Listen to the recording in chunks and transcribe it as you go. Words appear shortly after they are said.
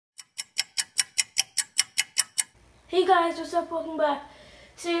Hey guys, what's up? Welcome back.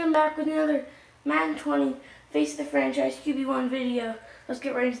 Today I'm back with another Madden 20 Face of the Franchise QB1 video. Let's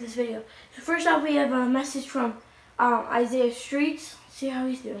get right into this video. So first off, we have a message from Isaiah Streets. See how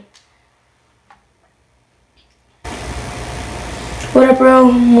he's doing. What up, bro?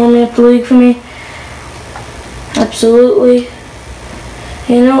 Warming up the league for me? Absolutely.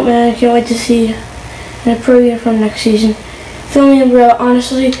 You know, man, I can't wait to see you in a pro uniform next season. Fill me in, bro.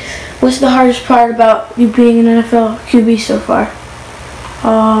 Honestly, what's the hardest part about you being an NFL QB so far?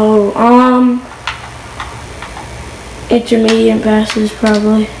 Intermediate passes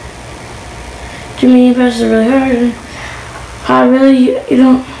probably. Intermediate passes are really hard. You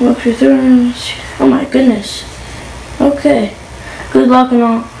don't look for throws. Oh my goodness. Okay. Good luck, and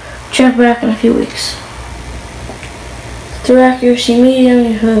I'll check back in a few weeks. Through accuracy medium,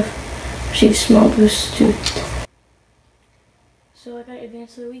 you have received small boosts too. So I got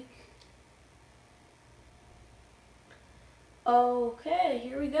advance of the week. Okay,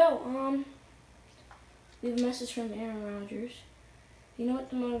 here we go. We have a message from Aaron Rodgers. You know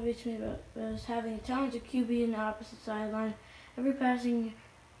what motivates me about is having a talented QB in the opposite sideline. Every passing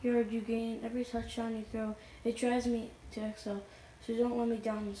yard you gain, every touchdown you throw, it drives me to excel. So don't let me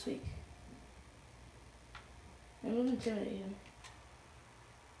down this week. And don't intimidate him.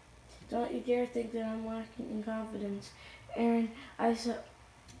 Don't you dare think that I'm lacking in confidence. Aaron, I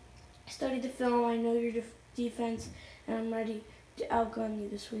studied the film, I know your defense, and I'm ready to outgun you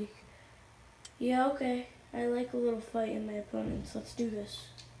this week. Yeah, okay. I like a little fight in my opponents. Let's do this.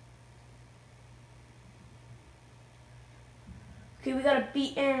 Okay, we gotta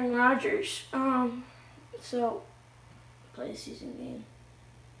beat Aaron Rodgers. So play a season game.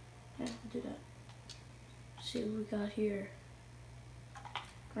 Yeah, we'll do that. Let's see what we got here.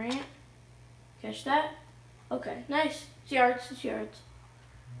 Grant, catch that. Okay, nice. It's yards. It's yards.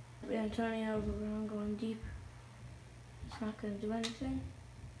 Antonio overrun going deep. It's not gonna do anything.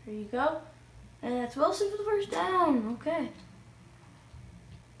 There you go. And that's Wilson for the first down. Okay.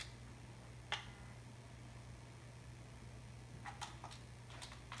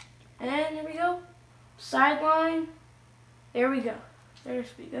 And there we go. Sideline. There we go. There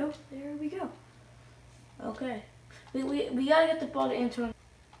we go. There we go. Okay. We gotta get the ball to Antonio.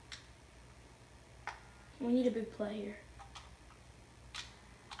 We need a big play here.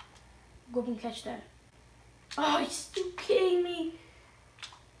 Go up and catch that. Oh, you kidding me?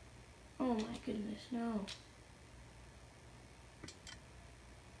 Oh my goodness, no.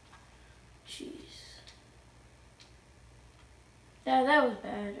 Jeez. That was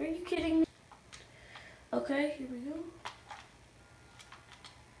bad. Are you kidding me? Okay, here we go.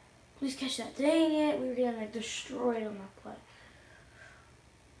 Please catch that. Dang it. We were getting like destroyed on that play.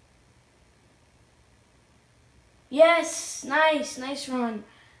 Yes! Nice. Nice run.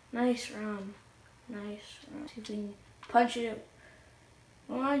 Nice run. Nice run. See if we can punch it.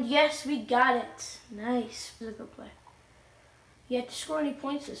 Yes, we got it. Nice. This is a good play. You have to score any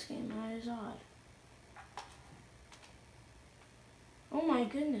points this game. That is odd. Oh my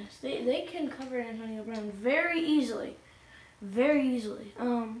goodness. They can cover Antonio Brown very easily. Very easily.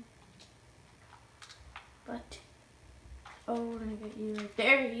 But we're gonna get you right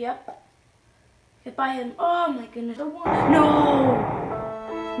there. Yep. Get by him. Oh my goodness. No!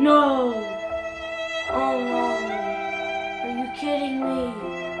 No! Oh no. Are you kidding me?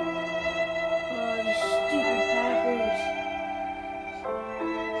 Oh, you stupid Packers.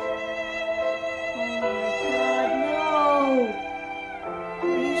 Oh my God, no!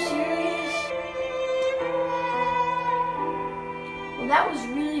 Are you serious? Well, that was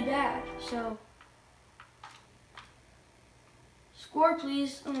really bad, so. Score,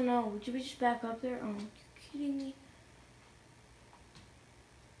 please. Oh no, would you just back up there? Oh, are you kidding me?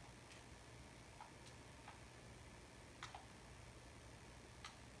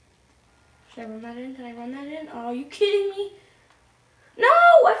 Should I run that in? Can I run that in? Oh, are you kidding me? No!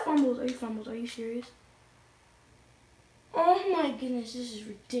 I fumbled. Are you fumbled? Are you serious? Oh my goodness, this is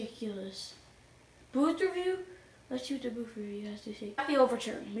ridiculous. Booth review? Let's see what the booth review has to say. The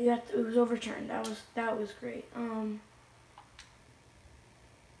overturn. It was overturned. That was great.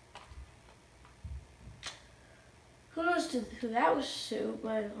 Who knows who that was to,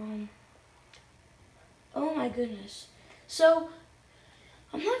 but oh my goodness. So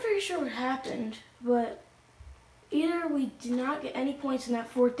I'm not very sure what happened, but either we did not get any points in that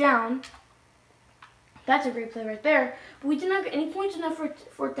fourth down. That's a great play right there. But we did not get any points in that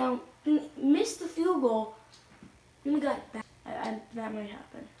fourth down. We missed the field goal. Then we got it back. That might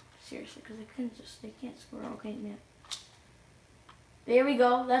happen. Seriously, because they can't score. Okay, man. There we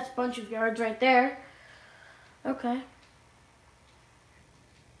go. That's a bunch of yards right there. Okay.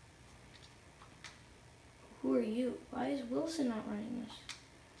 Who are you? Why is Wilson not running this?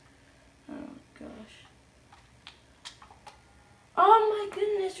 Oh gosh. Oh my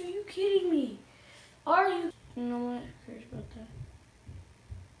goodness, are you kidding me? Are you? You know what? Who cares about that?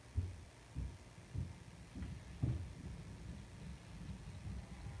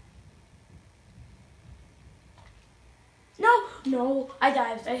 No, no, I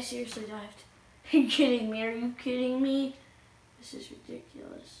dived. I seriously dived. Are you kidding me? Are you kidding me? This is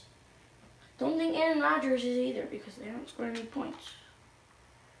ridiculous. Don't think Aaron Rodgers is either because they haven't scored any points.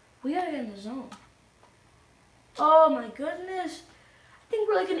 We gotta get in the zone. Oh my goodness. I think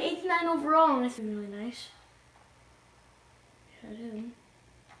we're like an 89 overall and it's really nice. Head in.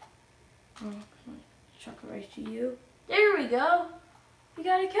 Oh, come on. Chuck it right to you. There we go. We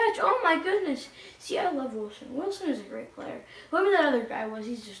got a catch. Oh my goodness. See, I love Wilson. Wilson is a great player. Whoever that other guy was,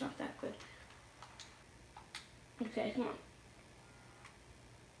 he's just not that good. Okay, come on.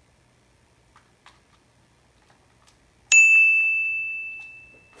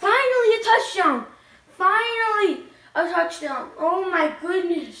 Finally a touchdown. Finally a touchdown. Oh my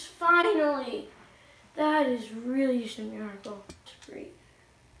goodness. Finally. That is really just a miracle. It's great.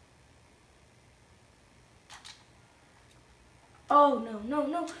 Oh, no, no,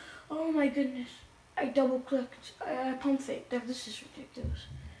 no. Oh, my goodness. I double-clicked. I pump faked. This is ridiculous.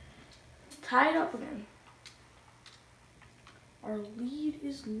 Tied up again. Our lead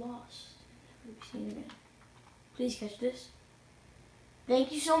is lost. Never be seen again. Please catch this.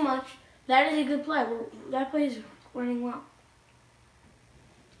 Thank you so much. That is a good play. That play is running well.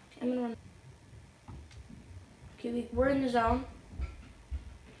 I'm going to run. Okay, we're in the zone.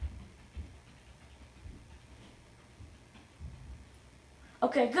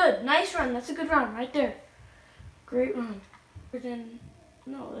 Okay, good. Nice run. That's a good run right there. Great run. Then,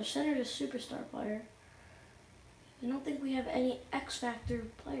 no, the center is a superstar player. I don't think we have any X Factor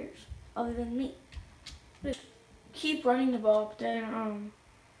players other than me. Just keep running the ball, but then,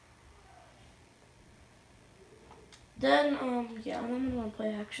 yeah, I'm gonna want to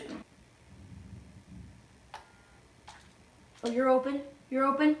play action now. Oh, you're open. You're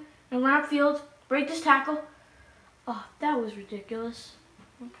open. And run upfield. Break this tackle. Oh, that was ridiculous.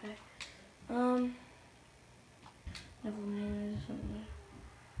 Okay. Never mind.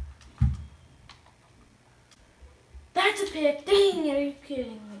 That's a pick. Dang it, are you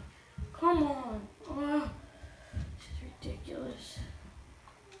kidding me? Come on. Oh, this is ridiculous.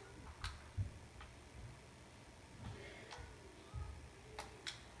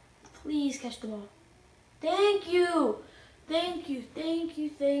 Please catch the ball. Thank you. Thank you, thank you,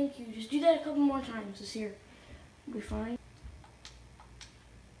 thank you. Just do that a couple more times this year. We'll be fine.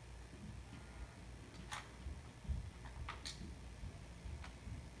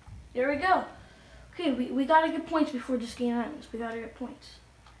 There we go. Okay, we gotta get points before this game ends. We gotta get points.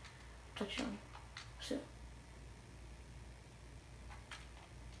 Touchdown. So.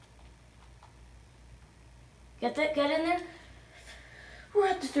 Get that? Get in there. We're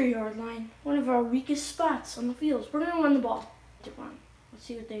at the 3-yard line. One of our weakest spots on the field. We're gonna run the ball. Let's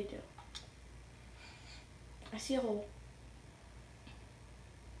see what they do. I see a hole.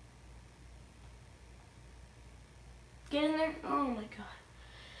 Get in there. Oh my god.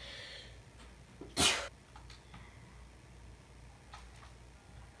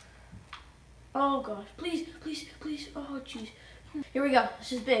 Oh gosh. Please, please, please. Oh jeez. Here we go.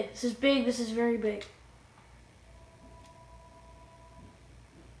 This is big. This is big. This is very big.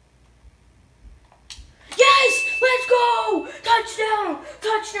 Touchdown!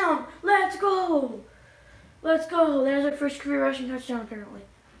 Touchdown! Let's go! Let's go! There's our first career rushing touchdown, apparently.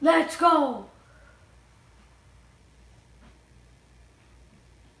 Let's go!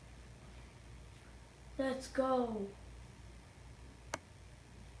 Let's go.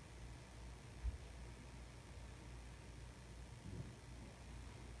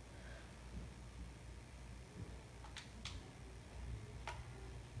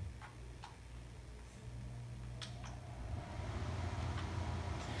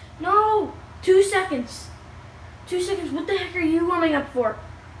 No! 2 seconds. 2 seconds. What the heck are you warming up for?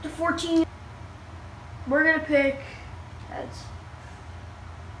 The 14. We're gonna pick heads.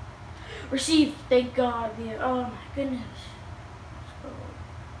 Receive. Thank God. Oh my goodness. Let's go.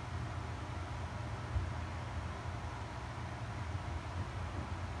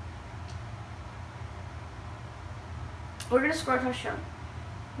 We're gonna score a touchdown.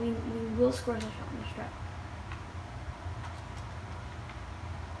 We will score a touchdown. Let's try.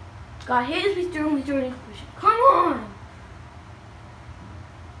 Got hit as we threw it in completion. Come on!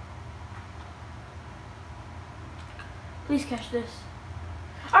 Please catch this.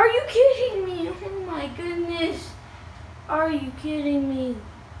 Are you kidding me? Oh my goodness. Are you kidding me?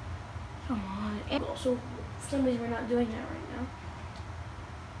 Come on. And also For some reason, we're not doing that right now.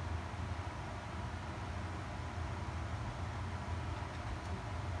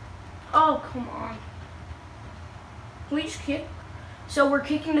 Oh, come on. Can we just kick? So we're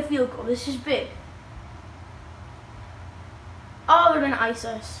kicking the field goal. This is big. Oh, they're going to ice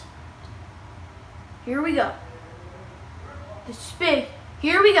us. Here we go. This is big.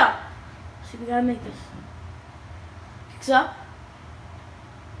 Here we go. See, we got to make this. Kicks up.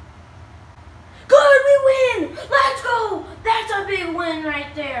 Good, we win! Let's go! That's a big win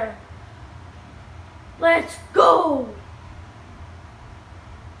right there. Let's go!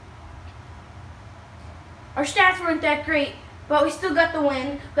 Our stats weren't that great, but we still got the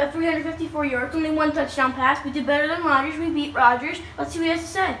win. We got 354 yards, only one touchdown pass. We did better than Rodgers. We beat Rodgers. Let's see what he has to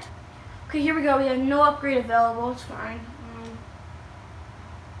say. Okay, here we go. We have no upgrade available. It's fine.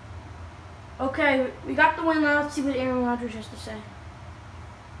 Okay, we got the win. Now let's see what Aaron Rodgers has to say.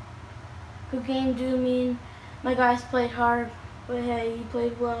 Good game, dude. Mean my guys played hard, but hey, you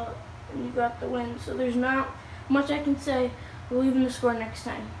played well and you got the win. So there's not much I can say. We'll even the score next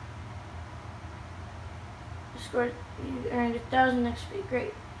time. You scored. You earned 1,000 next week.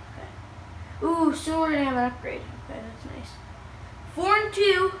 Great. Okay. Ooh, soon we're gonna have an upgrade. Okay, that's nice.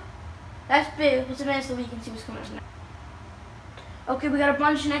 4-2. That's big. Let's advance the week and see what's coming up next. Okay, we got a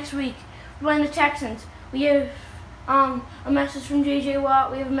bunch next week. We're playing the Texans. We have a message from J.J.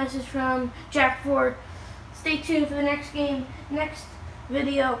 Watt. We have a message from Jack Ford. Stay tuned for the next game, next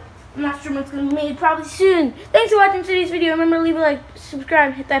video. I'm not sure when it's going to be made, probably soon. Thanks for watching today's video. Remember to leave a like,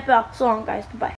 subscribe, hit that bell. So long, guys. Goodbye.